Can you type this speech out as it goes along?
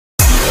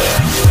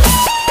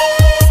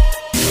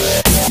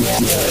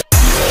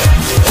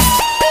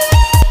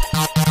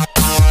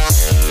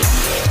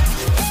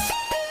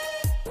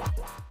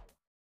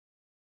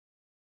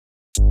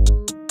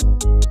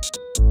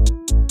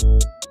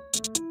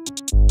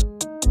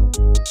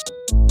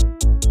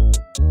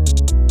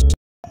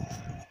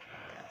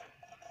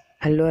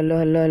Hello'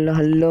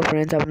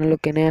 friends, আপোনালোক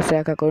কেনে আছে?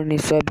 আশা কৰোঁ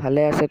নিশ্চয়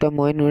ভালে আছে। তো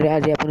মই নুৰে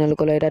আজি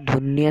আপোনালোকলৈ এটা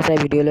ধুনীয়া চাই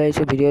ভিডিঅ' লৈ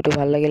আহিছোঁ। ভিডিঅ'টো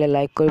ভাল লাগিলে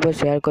লাইক কৰিব,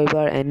 শ্বেয়াৰ কৰিব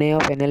আৰু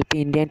NAF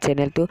ইণ্ডিয়ান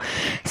চেনেলটো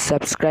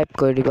ছাবস্ক্ৰাইব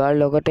কৰি দিব আৰু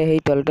লগতে সেই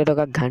তলতে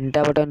থকা ঘণ্টা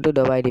বটনটো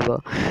দবাই দিব।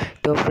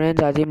 তো ফ্ৰেণ্ডছ,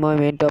 আজি মই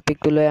মেইন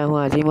টপিকটো লৈ আহোঁ।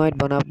 আজি মই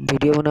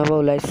ভিডিঅ' বনাব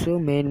ওলাইছোঁ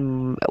মেইন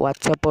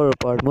হোৱাটছআপৰ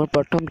ওপৰত। মোৰ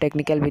প্ৰথম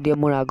টেকনিকেল ভিডিঅ',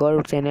 মোৰ আগৰ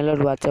চেনেলত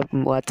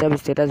হোৱাটছআপ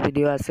ষ্টেটাছ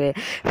ভিডিঅ' আছে,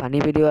 ফানি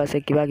ভিডিঅ' আছে,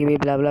 কিবা কিবি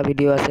ব্লা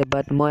ভিডিঅ' আছে,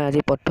 বাট মই আজি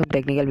প্ৰথম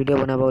টেকনিকেল ভিডিঅ'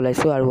 বনাব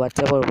ওলাইছোঁ আৰু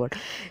হোৱাটছআপৰ ওপৰত,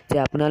 যে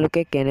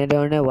আপোনালোকে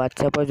কেনেধৰণে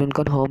হোৱাটছআপৰ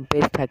যোনখন হোম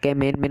পেজ থাকে,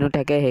 মেইন মেনু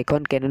থাকে,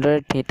 সেইখন কেনেদৰে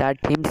তাৰ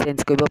থিম চেঞ্জ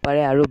কৰিব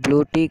পাৰে আৰু ব্লু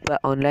টিক বা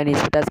অনলাইন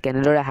ষ্টেটাছ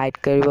কেনেদৰে হাইড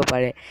কৰিব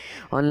পাৰে।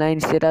 অনলাইন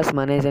ষ্টেটাছ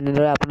মানে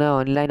যেনেদৰে আপোনাৰ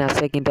অনলাইন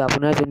আছে, কিন্তু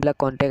আপোনাৰ যোনবিলাক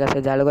কণ্টেক্ট আছে,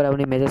 যাৰ লগত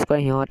আপুনি মেছেজ কৰে,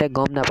 সিহঁতে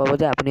গম নাপাব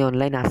যে আপুনি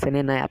অনলাইন আছে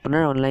নে নাই।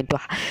 আপোনাৰ অনলাইনটো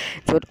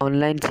য'ত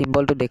অনলাইন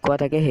চিম্বলটো দেখুওৱা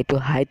থাকে সেইটো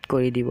হাইড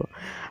কৰি দিব।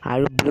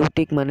 আৰু ব্লু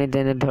টিক মানে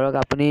যেনে ধৰক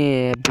আপুনি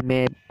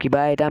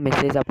কিবা এটা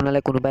মেছেজ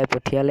আপোনালৈ কোনোবাই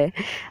পঠিয়ালে,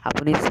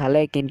 আপুনি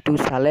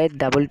চালে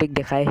ডাবল টিক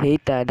দেখায়, সেই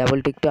ডাবল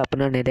টিকটো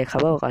আপোনাৰ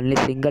নেদেখাব, অনলি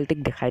ছিংগল টিক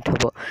দেখাই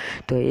থ'ব।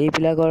 তো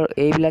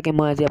এইবিলাকে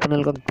মই আজি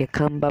আপোনালোকক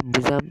দেখাম বা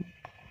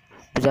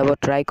বুজাব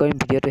ট্ৰাই কৰিম।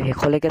 ভিডিঅ'টো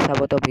শেষলৈকে চাব।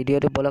 তো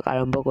ভিডিঅ'টো বলক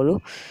আৰম্ভ কৰোঁ।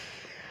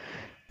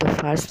 তো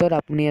ফাৰ্ষ্টত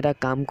আপুনি এটা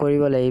কাম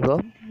কৰিব লাগিব।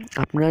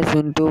 আপোনাৰ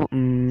যোনটো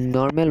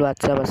নৰ্মেল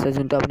হোৱাটছআপ আছে,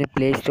 যোনটো আপুনি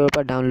প্লে ষ্ট'ৰৰ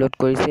পৰা ডাউনলোড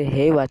কৰিছে,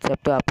 সেই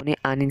হোৱাটছআপটো আপুনি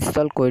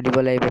আনইনষ্টল কৰি দিব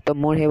লাগিব। তো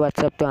মোৰ সেই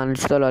হোৱাটছআপটো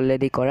আনইনষ্টল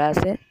অলৰেডি কৰা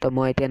আছে, তো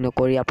মই এতিয়া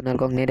নকৰি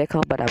আপোনালোকক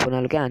নেদেখাওঁ, বাট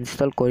আপোনালোকে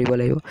আনইনষ্টল কৰিব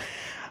লাগিব।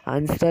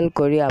 আনইনষ্টল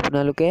কৰি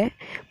আপোনালোকে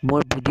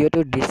মোৰ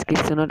ভিডিঅ'টোৰ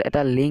ডিছক্ৰিপশ্যনত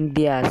এটা লিংক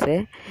দিয়া আছে,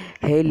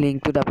 সেই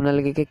লিংকটোত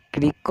আপোনালোকে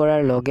ক্লিক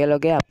কৰাৰ লগে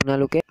লগে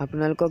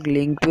আপোনালোকক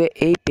লিংকটোৱে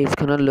এই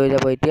পেজখনত লৈ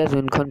যাব। এতিয়া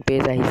যোনখন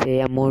পেজ আহিছে,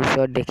 এয়া মোৰ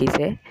ওচৰত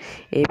দেখিছে,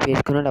 এই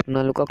পেজখনত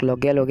আপোনালোকক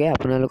লগে লগে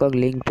আপোনালোকক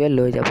লিংকটোৱে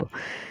লৈ যাব।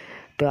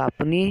 তো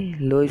আপুনি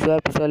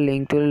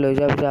লিংকটো লৈ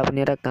যোৱাৰ পিছত আপুনি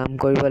এটা কাম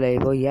কৰিব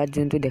লাগিব। ইয়াত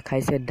যোনটো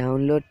দেখাইছে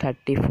ডাউনলোড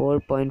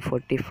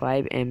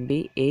 34.45 MB,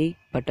 এই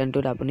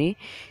বাটনটোত আপুনি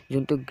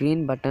যোনটো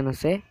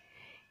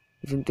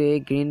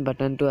গ্ৰীণ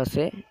বাটনটো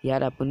আছে,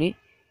 ইয়াত আপুনি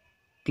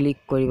ক্লিক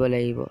কৰিব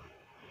লাগিব।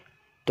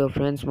 তো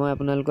ফ্ৰেণ্ডছ, মই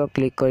আপোনালোকক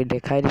ক্লিক কৰি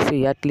দেখাই দিছোঁ।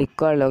 ইয়াত ক্লিক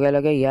কৰাৰ লগে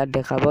লগে ইয়াত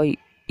দেখাব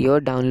ইয়'ৰ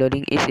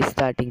ডাউনলোডিং ইজ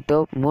ষ্টাৰ্টিং। তো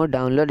মোৰ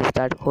ডাউনলোড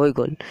ষ্টাৰ্ট হৈ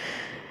গ'ল।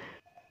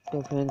 তো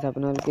ফ্ৰেণ্ডছ,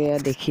 আপোনালোকে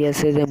ইয়াত দেখি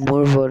আছে যে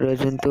মোৰ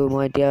যোনটো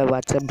মই এতিয়া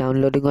হোৱাটছআপ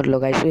ডাউনলোডিঙত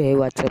লগাইছোঁ, সেই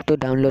হোৱাটছআপটো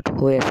ডাউনলোড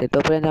হৈ আছে। তো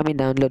ফ্ৰেণ্ডছ, আমি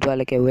ডাউনলোড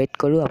হোৱালৈকে ৱেইট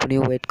কৰোঁ।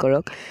 আপুনিও ৱেইট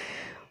কৰক,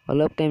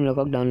 অলপ টাইম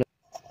ৰখক ডাউনলোড।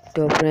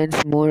 তো ফ্ৰেণ্ডছ,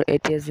 মোৰ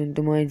এতিয়া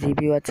যোনটো মই GB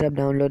হোৱাটছআপ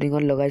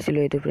ডাউনলোডিঙত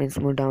লগাইছিলোঁ, এইটো ফ্ৰেণ্ডছ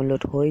মোৰ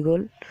ডাউনলোড হৈ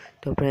গ'ল।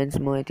 তো ফ্ৰেণ্ডছ,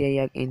 মই এতিয়া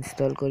ইয়াক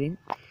ইনষ্টল কৰিম।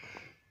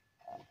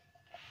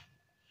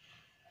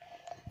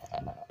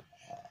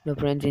 তো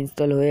ফ্ৰেণ্ডছ,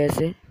 ইনষ্টল হৈ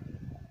আছে।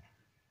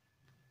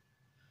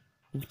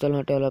 ইনষ্টল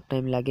হওঁতে অলপ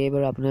টাইম লাগেই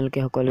বাৰু, আপোনালোকে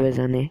সকলোৱে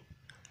জানে।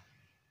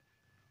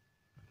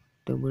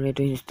 তো মোৰ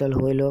এইটো ইনষ্টল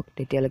হৈ লওক,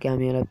 তেতিয়ালৈকে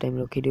আমি অলপ টাইম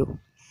ৰখি দিওঁ।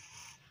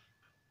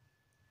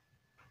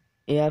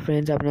 এয়া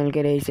ফ্ৰেণ্ডছ,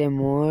 আপোনালোকে দেখিছে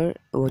মোৰ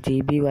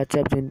GB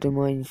হোৱাটছআপ যোনটো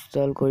মই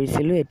ইনষ্টল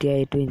কৰিছিলোঁ, এতিয়া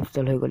এইটো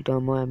ইনষ্টল হৈ গ'ল। তো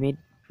আমি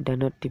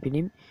ডানত টিপি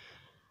দিম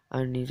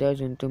আৰু নিজৰ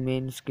যোনটো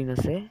মেইন স্ক্ৰীণ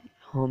আছে,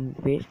 হোম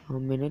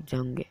মেনুত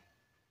যাওঁগৈ।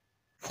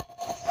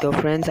 তো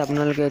ফ্ৰেণ্ডছ,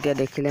 আপোনালোকে এতিয়া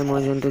দেখিলে মই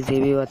যোনটো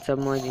GB হোৱাটছআপ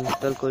মই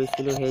ইনষ্টল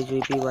কৰিছিলোঁ, সেই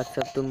GB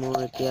হোৱাটছআপটো মোৰ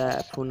এতিয়া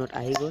ফোনত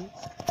আহি গ'ল।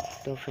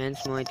 তো ফ্ৰেণ্ডছ,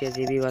 মই এতিয়া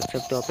GB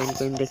হোৱাটছআপটো অ'পেন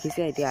কৰিম। দেখিছে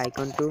এতিয়া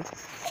আইকনটো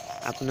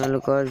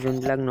আপোনালোকৰ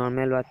যোনবিলাক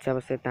নৰ্মেল হোৱাটছআপ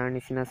আছে তাৰ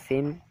নিচিনা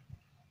ছেইম,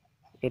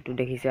 এইটো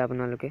দেখিছে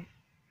আপোনালোকে।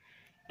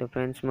 তো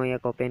ফ্ৰেণ্ডছ, মই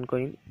ইয়াক অ'পেন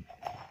কৰিম।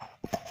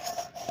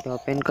 তো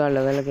অ'পেন কৰাৰ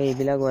লগে লগে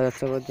এইবিলাক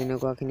হোৱাটছআপত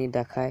যেনেকুৱাখিনি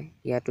দেখায়,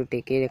 ইয়াতো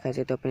টেকেই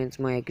দেখাইছে। তো ফ্ৰেণ্ডছ,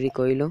 মই এগ্ৰী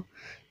কৰি লওঁ।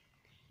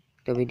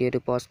 তো ভিডিঅ'টো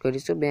পজ কৰি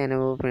দিছোঁ, বেয়া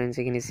নাপাব ফ্ৰেণ্ডছ,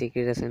 এইখিনি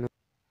চিক্ৰেট আছে ন।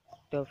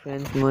 তো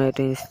ফ্ৰেণ্ডছ, মোৰ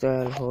এইটো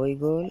ইনষ্টল হৈ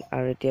গ'ল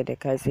আৰু এতিয়া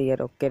দেখাইছে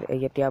ইয়াত অ'কে।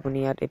 এতিয়া আপুনি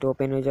ইয়াত এইটো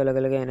অ'পেন হৈ যোৱাৰ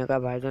লগে লগে এনেকুৱা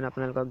ভাৰ্জন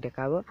আপোনালোকক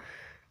দেখাব।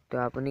 তো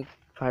আপুনি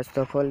ফাৰ্ষ্ট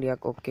অফ অল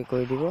ইয়াক অ'কে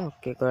কৰি দিব।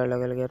 অ'কে কৰাৰ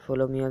লগে লগে ইয়াত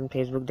ফ'ল' মি অন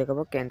ফেচবুক দেখাব,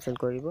 কেঞ্চেল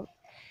কৰিব।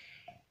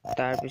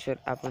 তাৰপিছত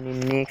আপুনি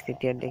নেক্সট,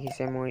 এতিয়া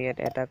দেখিছে মোৰ ইয়াত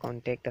এটা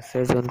কণ্টেক্ট আছে,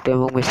 যোনটোৱে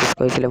মোক মেছেজ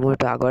কৰিছিলে। মোৰ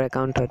এইটো আগৰ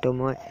একাউণ্ট হয়তো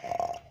মই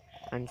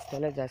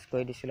আনইনষ্টলে জাষ্ট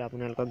কৰি দিছিলোঁ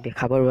আপোনালোকক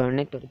দেখাবৰ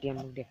কাৰণে। তো এতিয়া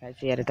মোক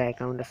দেখাইছে ইয়াত এটা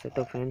একাউণ্ট আছে।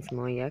 তো ফ্ৰেণ্ডছ,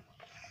 মই ইয়াক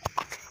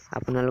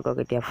আপোনালোকক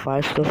এতিয়া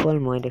ফাৰ্ষ্ট অফ অল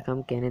মই দেখাম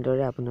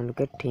কেনেদৰে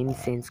আপোনালোকে থিম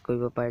চেঞ্জ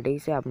কৰিব পাৰে।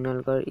 দেখিছে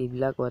আপোনালোকৰ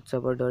এইবিলাক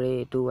হোৱাটছআপৰ দৰে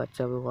এইটো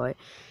হোৱাটছআপো হয়।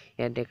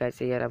 ইয়াত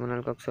দেখাইছে, ইয়াত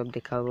আপোনালোকক চব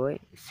দেখাবই,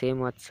 ছেইম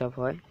হোৱাটছআপ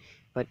হয়,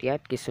 বাট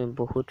ইয়াত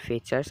বহুত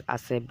ফিচাৰ্ছ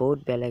আছে, বহুত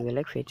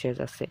বেলেগ ফিচাৰ্ছ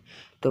আছে।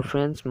 তো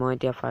ফ্ৰেণ্ডছ, মই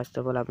এতিয়া ফাৰ্ষ্ট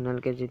অফ অল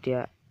আপোনালোকে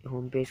যেতিয়া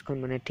হোম পেজখন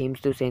মানে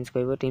থিমছটো চেঞ্জ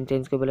কৰিব, থিম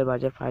চেঞ্জ কৰিবলৈ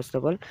বাজে ফাৰ্ষ্ট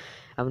অফ অল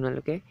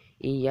আপোনালোকে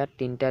ইয়াত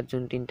তিনিটা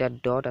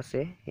ডট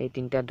আছে, এই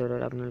তিনিটা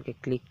ডটত আপোনালোকে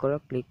ক্লিক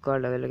কৰক। ক্লিক কৰাৰ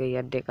লগে লগে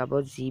ইয়াত দেখাব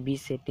GB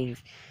ছেটিংছ।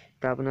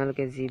 তো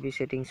আপোনালোকে GB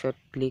ছেটিংছত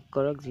ক্লিক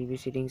কৰক। GB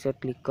ছেটিংছত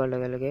ক্লিক কৰাৰ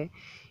লগে লগে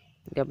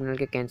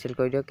আপোনালোকে কেঞ্চেল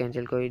কৰি দিয়ক।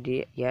 কেঞ্চেল কৰি দি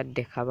ইয়াত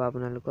দেখাব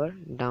আপোনালোকৰ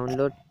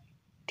ডাউনলোড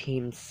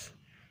থিমছ।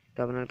 তো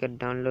আপোনালোকে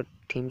ডাউনলোড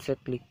থিমছত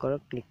ক্লিক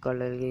কৰক। ক্লিক কৰাৰ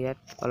লগে লগে ইয়াত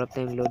অলপ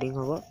টাইম লোডিং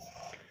হ'ব।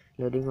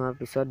 লোডিং হোৱাৰ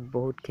পিছত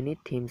বহুতখিনি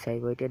থিমছ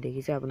আহিব। এতিয়া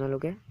দেখিছে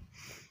আপোনালোকে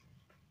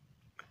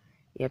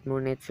ইয়াত মোৰ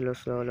নেট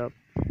শ্ল' অলপ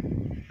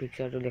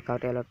পিকচাৰটো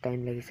দেখাওঁতে অলপ টাইম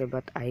লাগিছে,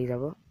 বাট আহি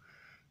যাব।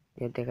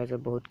 ইয়াত দেখাইছে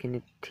বহুতখিনি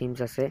থিমছ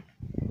আছে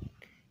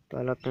তো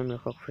অলপ টাইম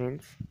ৰখক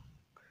ফ্ৰেণ্ডছ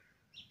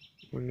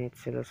মোৰ নেট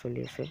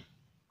চলি আছে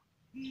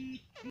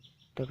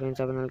তো ফ্ৰেণ্ডছ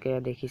আপোনালোকে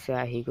দেখিছে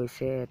আহি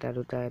গৈছে এটা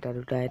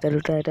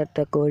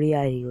দুটা কৰি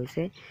আহি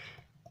গৈছে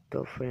তো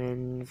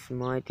ফ্ৰেণ্ডছ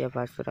মই এতিয়া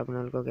ফাৰ্ষ্টত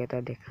আপোনালোকক এটা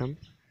দেখাম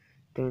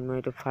তো মই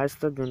এইটো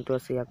ফাৰ্ষ্টত যোনটো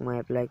আছে ইয়াক মই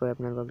এপ্লাই কৰি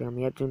আপোনালোকক দেখাম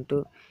ইয়াত যোনটো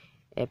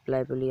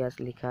এপ্লাই বুলি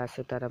লিখা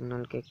আছে তাত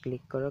আপোনালোকে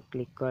ক্লিক কৰক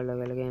ক্লিক কৰাৰ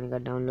লগে লগে এনেকুৱা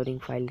ডাউনলোডিং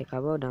ফাইল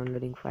দেখাব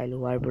ডাউনলোডিং ফাইল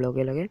হোৱাৰ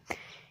লগে লগে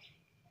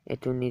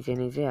এইটো নিজে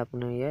নিজে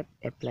আপোনাৰ ইয়াত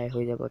এপ্লাই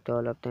হৈ যাব তো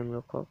অলপ টাইম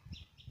ৰখক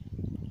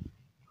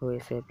হৈ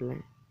আছে এপ্লাই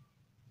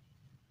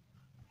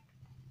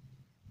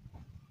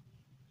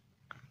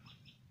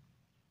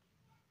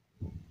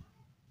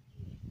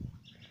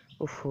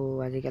উফো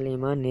আজিকালি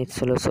ইমান নেট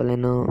চলে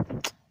ন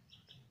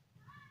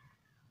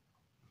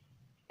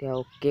এতিয়া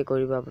ওকে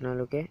কৰিব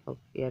আপোনালোকে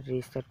ইয়াত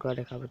ৰিষ্টাৰ্ট কৰা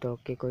দেখাব তো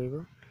ওকে কৰিব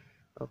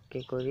ওকে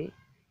কৰি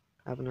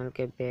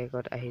আপোনালোকে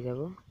বেকত আহি যাব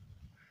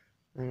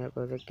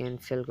আৰু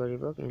কেনসেল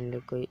কৰিব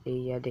কেনসেল কৰি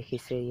এইয়া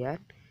দেখিছে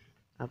ইয়াত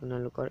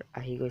আপোনালোকৰ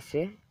আহি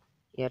গৈছে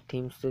ইয়াত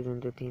থিমছটো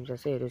যোনটো থিমছ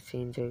আছে এইটো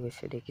চেঞ্জ হৈ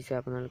গৈছে দেখিছে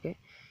আপোনালোকে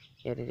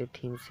ইয়াত এইটো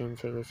থিম চেঞ্জ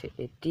হৈ গৈছে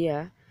এতিয়া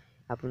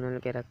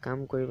আপোনালোকে এটা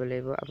কাম কৰিব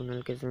লাগিব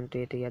আপোনালোকে যোনটো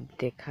এইটো ইয়াত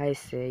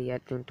দেখাইছে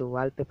ইয়াত যোনটো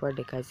ৱালপেপাৰ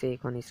দেখাইছে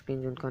এইখন স্ক্ৰীন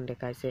যোনখন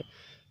দেখাইছে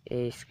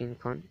এই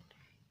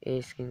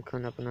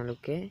স্ক্ৰীনখন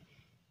আপোনালোকে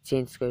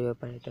চেঞ্জ কৰিব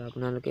পাৰে তো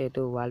আপোনালোকে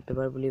এইটো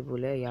ৱালপেপাৰ বুলি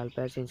বোলে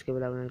ৱালপেপাৰ চেঞ্জ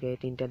কৰিবলৈ আপোনালোকে এই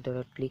তিনিটা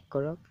ডটত ক্লিক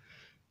কৰক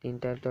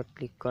তিনিটা ডট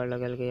ক্লিক কৰাৰ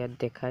লগে লগে ইয়াত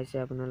দেখাইছে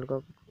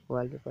আপোনালোকক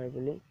ৱালপেপাৰ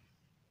বুলি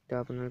তো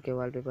আপোনালোকে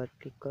ৱালপেপাৰত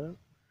ক্লিক কৰক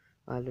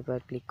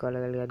ৱালপেপাৰত ক্লিক কৰাৰ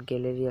লগে লগে ইয়াত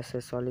গেলেৰী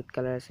আছে সলিড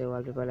কালাৰ আছে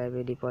ৱালপেপাৰ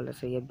লাইব্ৰেৰী ডিফল্ট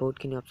আছে ইয়াত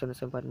বহুতখিনি অপশ্যন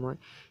আছে বাট মই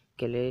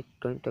গেলেৰীত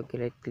কৰিম তো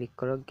গেলেৰীত ক্লিক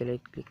কৰক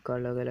গেলেৰীত ক্লিক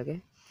কৰাৰ লগে লগে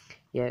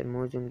ইয়াত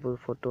মোৰ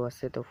যোনবোৰ ফটো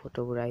আছে তো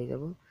ফটোবোৰ আহি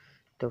যাব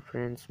তো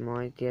ফ্ৰেণ্ডছ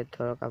মই এতিয়া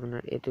ধৰক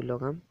আপোনাৰ এইটো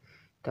লগাম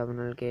তো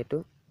আপোনালোকে এইটো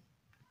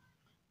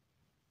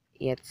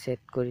ইয়াত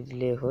সেট কৰি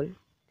দিলেই হ'ল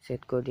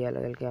সেট কৰি দিয়াৰ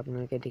লগে লগে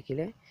আপোনালোকে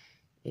দেখিলে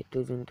এইটো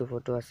যোনটো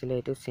ফটো আছিলে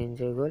এইটো চেঞ্জ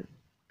হৈ গ'ল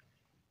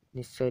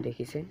নিশ্চয়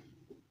দেখিছে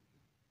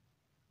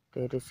তো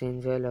এইটো চেঞ্জ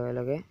হোৱাৰ লগে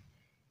লগে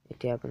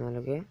এতিয়া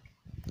আপোনালোকে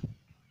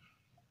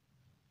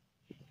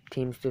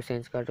থিমছটো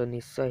চেঞ্জ কৰাটো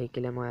নিশ্চয়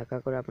শিকিলে মই আশা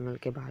কৰোঁ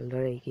আপোনালোকে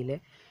ভালদৰে শিকিলে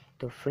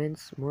তো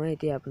ফ্ৰেণ্ডছ মই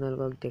এতিয়া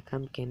আপোনালোকক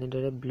দেখাম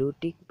কেনেদৰে ব্লু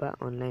টিক বা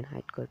অনলাইন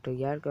হাইড কৰে তো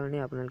ইয়াৰ কাৰণে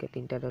আপোনালোকে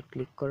তিনিটা ডট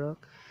ক্লিক কৰক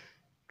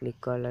ক্লিক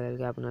কৰাৰ লগে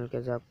লগে আপোনালোকে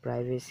যাওক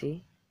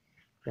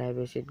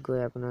প্ৰাইভেচিত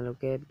গৈ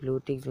আপোনালোকে ব্লু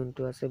টিক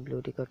যোনটো আছে ব্লু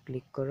টিকত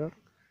ক্লিক কৰক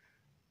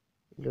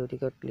ব্লু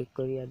টিকত ক্লিক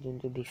কৰি ইয়াত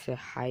যোনটো দিছে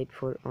হাইড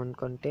ফৰ অন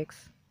কণ্টেক্টছ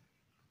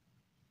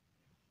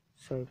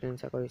সৰি ফ্ৰেণ্ডছ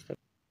আকৌ ষ্টাৰ্ট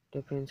তো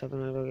ফ্ৰেণ্ডছ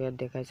আপোনালোকক ইয়াত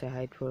দেখাইছে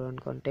হাইড ফৰ অন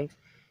কণ্টেক্টছ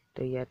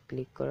তো ইয়াত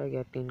ক্লিক কৰক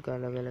ইয়াত ক্লিক কৰাৰ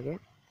লগে লগে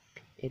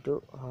এইটো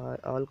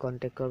অল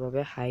কণ্টেক্টৰ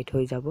বাবে হাইড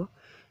হৈ যাব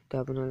তো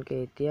আপোনালোকে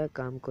এতিয়া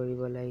কাম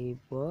কৰিব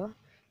লাগিব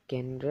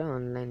কেনেদৰে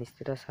অনলাইন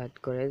ষ্টেটাছ হাইড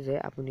কৰে যে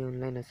আপুনি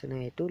অনলাইন আছে না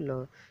এইটো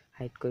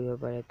হাইড কৰিব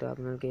পাৰে তো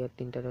আপোনালোকে ইয়াত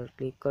তিনিটা ডট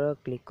ক্লিক কৰক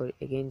ক্লিক কৰি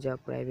এগেইন যাওক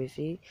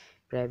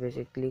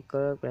প্ৰাইভেচিত ক্লিক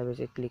কৰক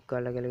প্ৰাইভেচিত ক্লিক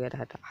কৰাৰ লগে লগে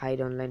হাইড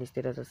অনলাইন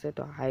ষ্টেটাছ আছে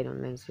তো হাইড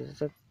অনলাইন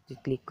ষ্টেটাছত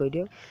ক্লিক কৰি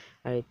দিয়ক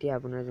আৰু এতিয়া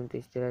আপোনাৰ যোনটো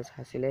ষ্টেটাছ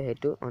আছিলে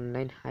সেইটো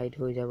অনলাইন হাইড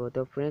হৈ যাব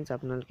তো ফ্ৰেণ্ডছ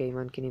আপোনালোকে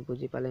ইমানখিনি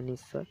বুজি পালে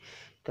নিশ্চয়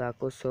তো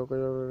আকৌ শ্ব'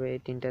 কৰিবৰ বাবে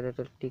এই তিনিটা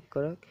ডটত ক্লিক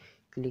কৰক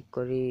ক্লিক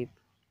কৰি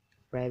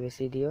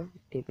প্ৰাইভেচি দিয়ক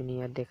দি পিনি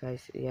ইয়াত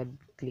দেখাইছে ইয়াত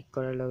ক্লিক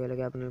কৰাৰ লগে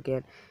লগে আপোনালোকে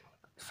ইয়াত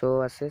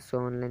শ্ব' আছে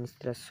শ্ব' অনলাইন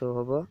ষ্টেটাছ শ্ব'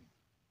 হ'ব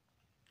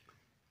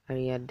আৰু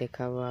ইয়াত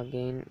দেখাব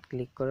আগেইন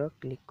ক্লিক কৰক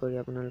ক্লিক কৰি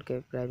আপোনালোকে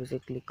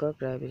প্ৰাইভেচিত ক্লিক কৰক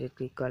প্ৰাইভেচিত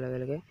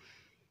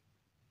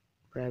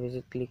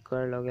ক্লিক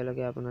কৰাৰ লগে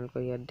লগে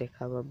আপোনালোকৰ ইয়াত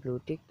দেখাব ব্লু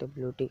টিক তো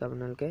ব্লু টিক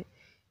আপোনালোকে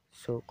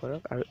শ্ব'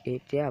 কৰক আৰু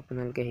এতিয়া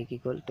আপোনালোকে শিকি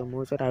গ'ল তো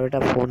মোৰ ওচৰত আৰু এটা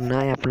ফোন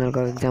নাই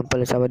আপোনালোকক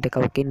এক্সাম্পল হিচাপত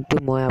দেখাব কিন্তু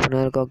মই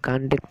আপোনালোকক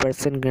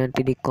 100%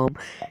 গেৰাণ্টি দি ক'ম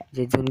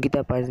যে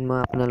যোনকেইটা পাৰ্চেণ্ট মই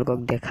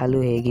আপোনালোকক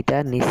দেখালোঁ সেইকেইটা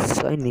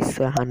নিশ্চয়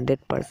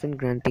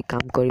 100% গেৰাণ্টি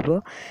কাম কৰিব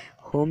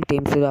হোম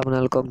টিমছটো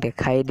আপোনালোকক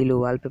দেখাই দিলোঁ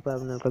ৱালপেপাৰ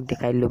আপোনালোকক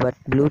দেখাই দিলোঁ বাট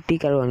ব্লু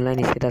টিক আৰু অনলাইন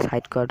ষ্টেটাছ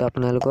হাইড কৰাটো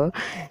আপোনালোকক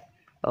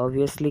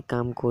অবভিয়াছলি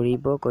কাম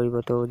কৰিব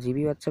তো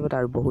জিবি হোৱাটছএপত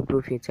আৰু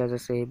বহুতবোৰ ফিচাৰ্ছ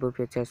আছে সেইবোৰ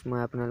ফিচাৰ্ছ মই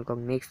আপোনালোকক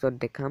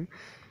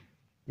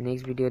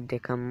নেক্সট ভিডিঅ'ত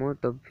দেখাম মোৰ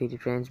তো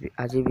ফ্ৰেণ্ডছ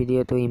আজিৰ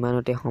ভিডিঅ'টো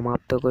ইমানতে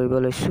সমাপ্ত কৰিব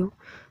লৈছোঁ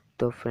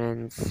তো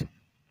ফ্ৰেণ্ডছ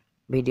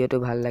ভিডিঅ'টো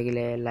ভাল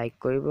লাগিলে লাইক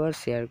কৰিব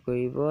শ্বেয়াৰ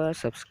কৰিব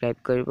ছাবস্ক্ৰাইব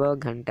কৰিব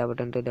ঘণ্টা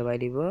বটনটো দবাই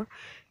দিব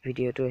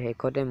ভিডিঅ'টোৰ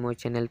শেষতে মোৰ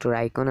চেনেলটোৰ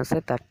আইকন আছে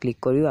তাত ক্লিক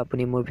কৰিও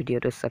আপুনি মোৰ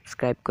ভিডিঅ'টো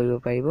ছাবস্ক্ৰাইব কৰিব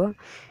পাৰিব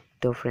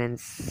তো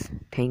ফ্ৰেণ্ডছ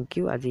থেংক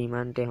ইউ আজি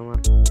ইমানতে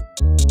সমাপ্ত